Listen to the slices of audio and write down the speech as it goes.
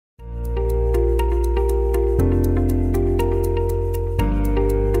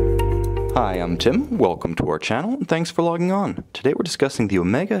Hi, I'm Tim. Welcome to our channel, and thanks for logging on. Today we're discussing the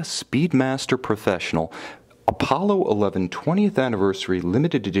Omega Speedmaster Professional Apollo 11 20th Anniversary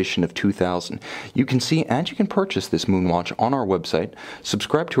Limited Edition of 2000. You can see and you can purchase this Moonwatch on our website.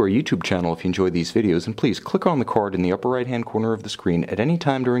 Subscribe to our YouTube channel if you enjoy these videos, and please click on the card in the upper right hand corner of the screen at any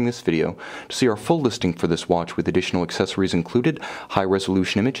time during this video to see our full listing for this watch with additional accessories included, high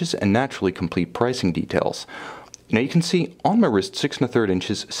resolution images, and naturally complete pricing details. Now you can see on my wrist 6 1/3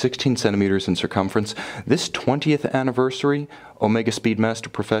 inches, 16 centimeters in circumference. This 20th anniversary Omega Speedmaster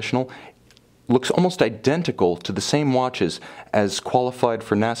Professional looks almost identical to the same watches as qualified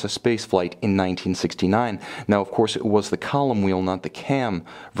for NASA spaceflight in 1969. Now, of course, it was the column wheel, not the cam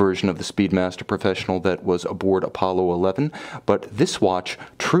version of the Speedmaster Professional that was aboard Apollo 11, but this watch,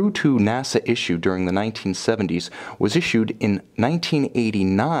 true to NASA issue during the 1970s, was issued in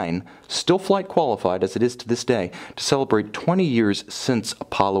 1989, still flight qualified as it is to this day, to celebrate 20 years since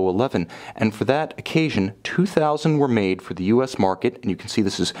Apollo 11. And for that occasion, 2,000 were made for the U.S. market, and you can see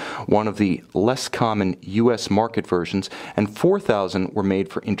this is one of the less common U.S. market versions, and 4,000 were made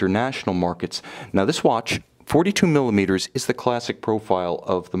for international markets. Now this watch, 42 millimeters, is the classic profile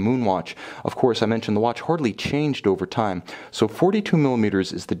of the Moonwatch. Of course, I mentioned the watch hardly changed over time, so 42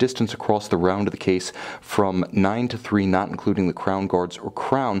 millimeters is the distance across the round of the case from 9 to 3, not including the crown guards or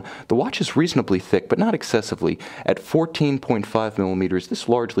crown. The watch is reasonably thick, but not excessively, at 14.5 millimeters, this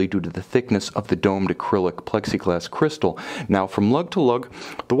largely due to the thickness of the domed acrylic plexiglass crystal. Now, from lug to lug,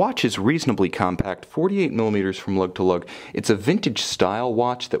 the watch is reasonably compact, 48 millimeters from lug to lug. It's a vintage style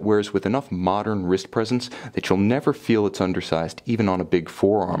watch that wears with enough modern wrist presence that you'll never feel it's undersized, even on a big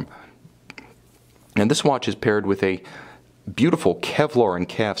forearm. And this watch is paired with a beautiful Kevlar and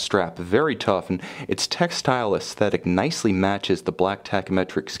calf strap, very tough, and its textile aesthetic nicely matches the black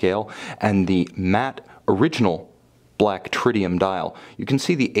tachymetric scale and the matte original black tritium dial. You can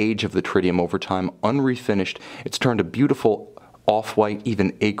see the age of the tritium over time, unrefinished. It's turned a beautiful off-white,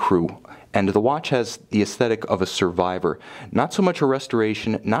 even ecru. And the watch has the aesthetic of a survivor. Not so much a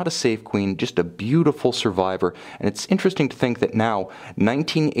restoration, not a safe queen, just a beautiful survivor. And it's interesting to think that now,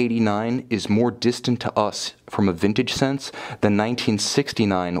 1989 is more distant to us from a vintage sense than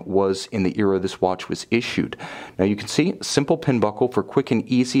 1969 was in the era this watch was issued. Now you can see, simple pin buckle for quick and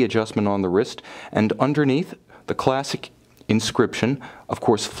easy adjustment on the wrist, and underneath, the classic inscription, of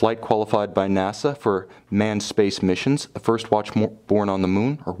course flight qualified by NASA for manned space missions, the first watch born on the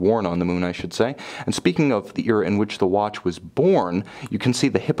moon, or worn on the moon I should say. And speaking of the era in which the watch was born, you can see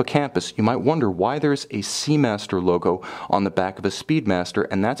the hippocampus. You might wonder why there's a Seamaster logo on the back of a Speedmaster,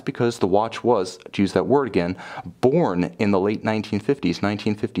 and that's because the watch was, to use that word again, born in the late 1950s,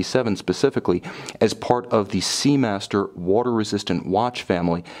 1957 specifically, as part of the Seamaster water-resistant watch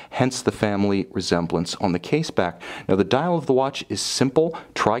family, hence the family resemblance on the case back. Now the dial of the watch is simple,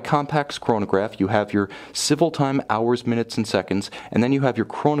 tri-compax chronograph. You have your civil time hours, minutes, and seconds, and then you have your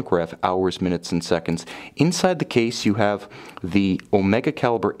chronograph hours, minutes, and seconds. Inside the case you have the Omega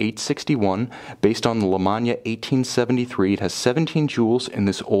caliber 861 based on the Lamagna 1873. It has 17 jewels in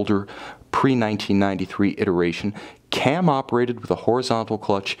this older pre-1993 iteration. Cam operated with a horizontal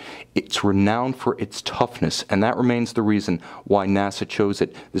clutch. It's renowned for its toughness, and that remains the reason why NASA chose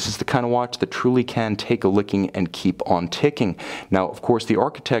it. This is the kind of watch that truly can take a licking and keep on ticking. Now, of course, the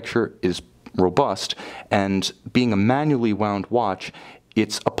architecture is robust, and being a manually wound watch,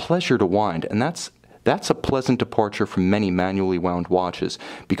 it's a pleasure to wind, and that's a pleasant departure from many manually wound watches,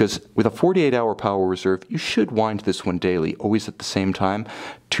 because with a 48-hour power reserve, you should wind this one daily, always at the same time,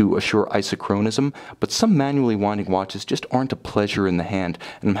 to assure isochronism, but some manually winding watches just aren't a pleasure in the hand,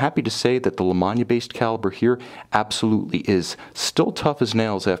 and I'm happy to say that the Lamagna-based caliber here absolutely is. Still tough as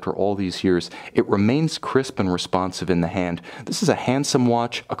nails after all these years, it remains crisp and responsive in the hand. This is a handsome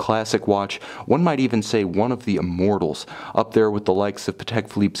watch, a classic watch, one might even say one of the immortals, up there with the likes of Patek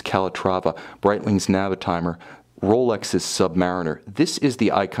Philippe's Calatrava, Breitling's Navitimer, Rolex's Submariner. This is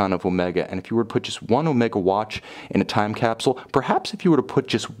the icon of Omega, and if you were to put just one Omega watch in a time capsule, perhaps if you were to put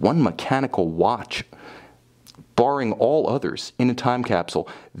just one mechanical watch, barring all others, in a time capsule,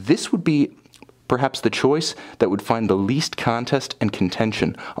 this would be perhaps the choice that would find the least contest and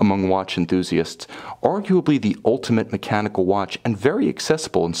contention among watch enthusiasts. Arguably the ultimate mechanical watch, and very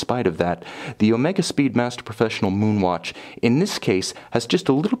accessible in spite of that, the Omega Speedmaster Professional Moonwatch, in this case, has just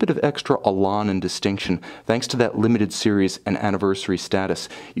a little bit of extra elan and distinction thanks to that limited series and anniversary status.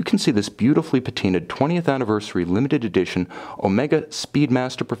 You can see this beautifully patinaed 20th anniversary limited edition Omega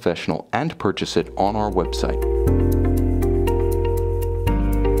Speedmaster Professional and purchase it on our website.